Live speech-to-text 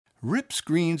Ripped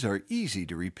screens are easy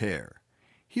to repair.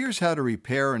 Here's how to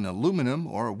repair an aluminum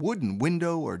or wooden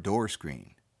window or door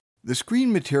screen. The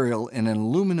screen material in an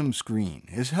aluminum screen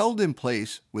is held in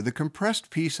place with a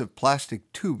compressed piece of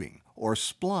plastic tubing or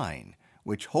spline,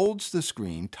 which holds the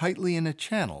screen tightly in a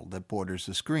channel that borders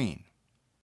the screen.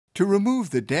 To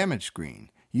remove the damaged screen,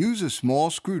 use a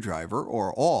small screwdriver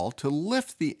or awl to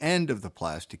lift the end of the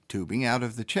plastic tubing out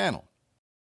of the channel.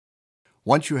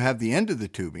 Once you have the end of the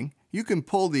tubing, you can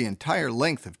pull the entire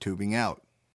length of tubing out.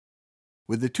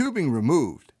 With the tubing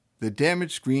removed, the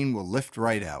damaged screen will lift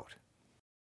right out.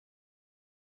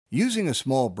 Using a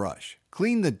small brush,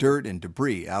 clean the dirt and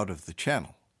debris out of the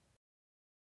channel.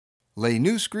 Lay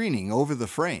new screening over the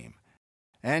frame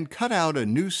and cut out a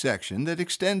new section that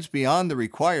extends beyond the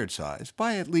required size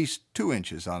by at least 2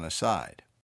 inches on a side.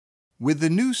 With the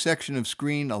new section of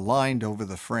screen aligned over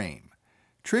the frame,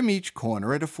 trim each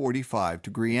corner at a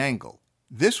 45-degree angle.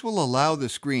 This will allow the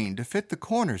screen to fit the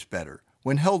corners better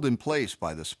when held in place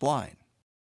by the spline.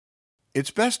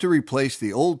 It's best to replace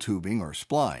the old tubing or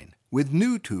spline with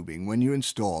new tubing when you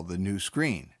install the new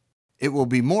screen. It will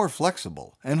be more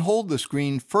flexible and hold the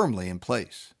screen firmly in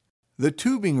place. The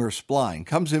tubing or spline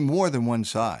comes in more than one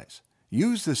size.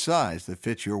 Use the size that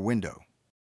fits your window.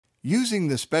 Using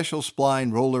the special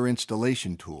spline roller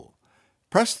installation tool,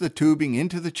 press the tubing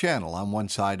into the channel on one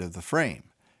side of the frame,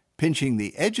 pinching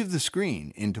the edge of the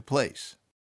screen into place.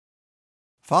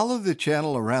 Follow the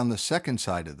channel around the second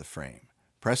side of the frame,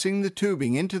 pressing the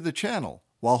tubing into the channel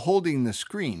while holding the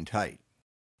screen tight.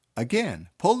 Again,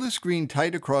 pull the screen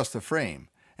tight across the frame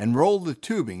and roll the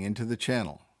tubing into the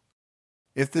channel.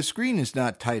 If the screen is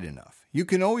not tight enough, you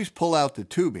can always pull out the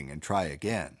tubing and try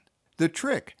again. The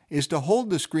trick is to hold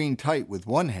the screen tight with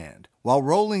one hand while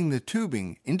rolling the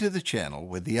tubing into the channel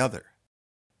with the other.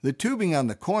 The tubing on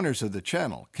the corners of the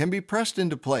channel can be pressed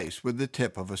into place with the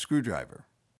tip of a screwdriver.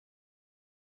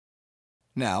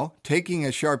 Now, taking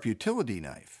a sharp utility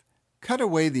knife, cut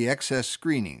away the excess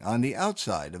screening on the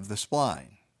outside of the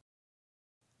spline.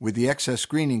 With the excess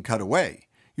screening cut away,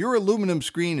 your aluminum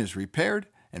screen is repaired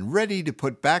and ready to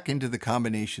put back into the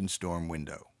combination storm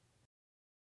window.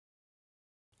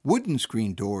 Wooden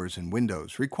screen doors and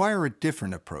windows require a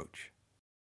different approach.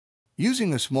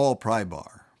 Using a small pry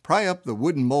bar, pry up the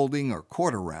wooden molding or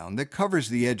quarter round that covers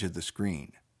the edge of the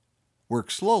screen.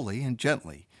 Work slowly and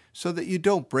gently so that you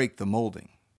don't break the molding.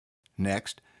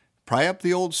 Next, pry up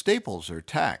the old staples or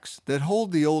tacks that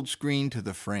hold the old screen to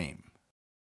the frame.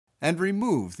 And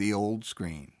remove the old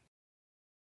screen.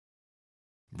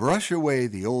 Brush away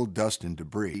the old dust and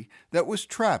debris that was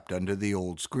trapped under the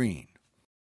old screen.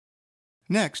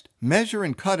 Next, measure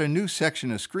and cut a new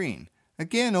section of screen,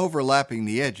 again overlapping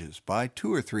the edges by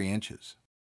 2 or 3 inches.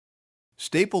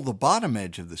 Staple the bottom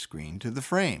edge of the screen to the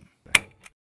frame.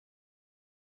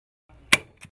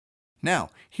 Now,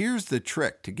 here's the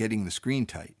trick to getting the screen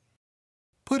tight.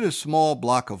 Put a small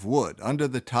block of wood under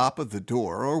the top of the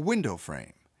door or window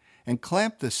frame and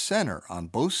clamp the center on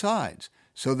both sides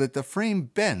so that the frame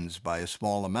bends by a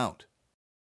small amount.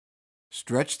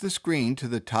 Stretch the screen to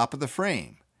the top of the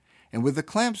frame, and with the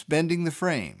clamps bending the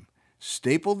frame,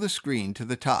 staple the screen to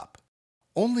the top.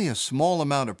 Only a small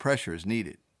amount of pressure is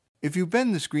needed. If you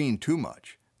bend the screen too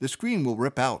much, the screen will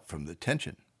rip out from the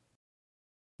tension.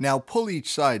 Now pull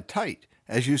each side tight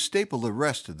as you staple the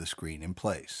rest of the screen in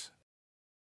place.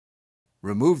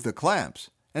 Remove the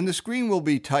clamps, and the screen will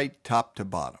be tight top to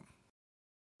bottom.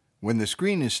 When the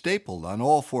screen is stapled on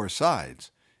all 4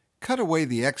 sides, cut away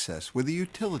the excess with a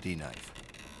utility knife.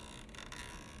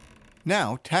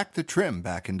 Now tack the trim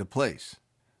back into place.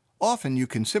 Often you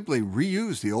can simply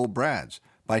reuse the old brads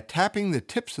by tapping the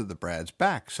tips of the brads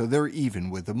back so they're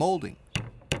even with the molding.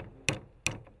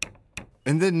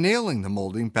 And then nailing the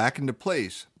molding back into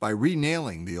place by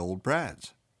re-nailing the old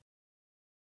brads.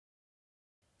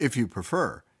 If you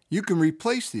prefer, you can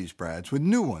replace these brads with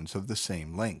new ones of the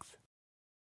same length.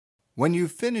 When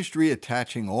you've finished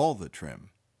reattaching all the trim,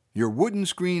 your wooden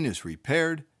screen is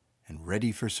repaired and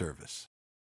ready for service.